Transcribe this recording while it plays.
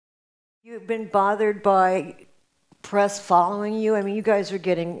You've been bothered by press following you? I mean, you guys are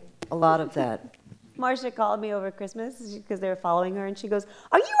getting a lot of that. Marcia called me over Christmas because they were following her, and she goes,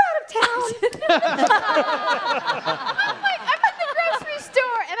 "Are you out of town?" I'm at the grocery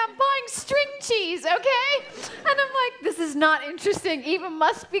store and I'm buying string cheese, okay? And I'm like, this is not interesting. Eva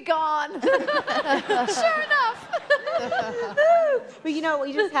must be gone. Sure enough. But you know,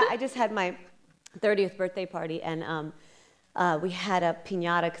 I just had my 30th birthday party, and we had a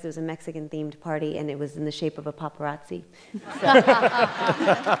piñata because it was a Mexican-themed party, and it was in the shape of a paparazzi. So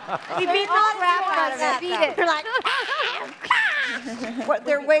we beat the crap out of it. They're like, What,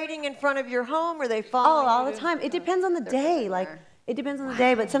 they're waiting in front of your home, or they follow oh, all the time. It depends on the day. Like, it depends on the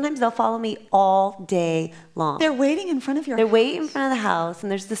day, but sometimes they'll follow me all day long. They're waiting in front of your house? They're waiting in front of the house,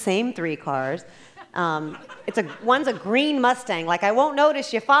 and there's the same 3 cars. One's a green Mustang. Like, I won't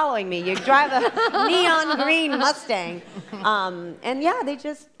notice you following me. You drive a neon green Mustang. And yeah, they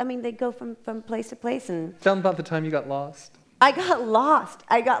go from place to place. And tell them about the time you got lost. I got lost,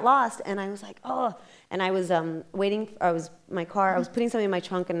 and I was like, oh. And I was I was putting something in my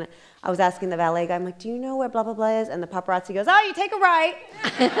trunk, and I was asking the valet guy, I'm like, do you know where blah, blah, blah is? And the paparazzi goes, oh, you take a right.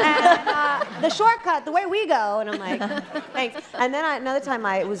 And the shortcut, the way we go. And I'm like, thanks. And then another time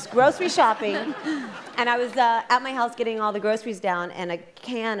I was grocery shopping, and I was at my house getting all the groceries down, and a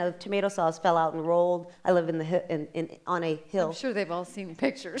can of tomato sauce fell out and rolled. I live on a hill. I'm sure they've all seen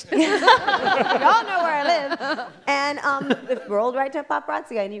pictures. You all know where I live. And it rolled right to a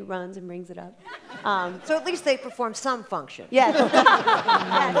paparazzi guy, and he runs and brings it up. So at least they perform some function. Yes.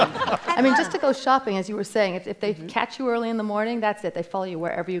 I mean, just to go shopping, as you were saying, if they catch you early in the morning, that's it. They follow you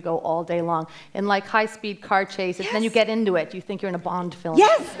wherever you go all day long. And like high-speed car chases, then you get into it. You think you're in a Bond film.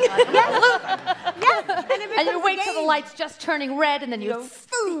 Yes. Yes. And you wait till the light's just turning red, and then you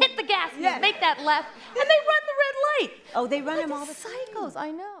hit the gas and you make that left, and they run the red light. Oh, they run them all the time. Psychos,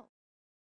 I know.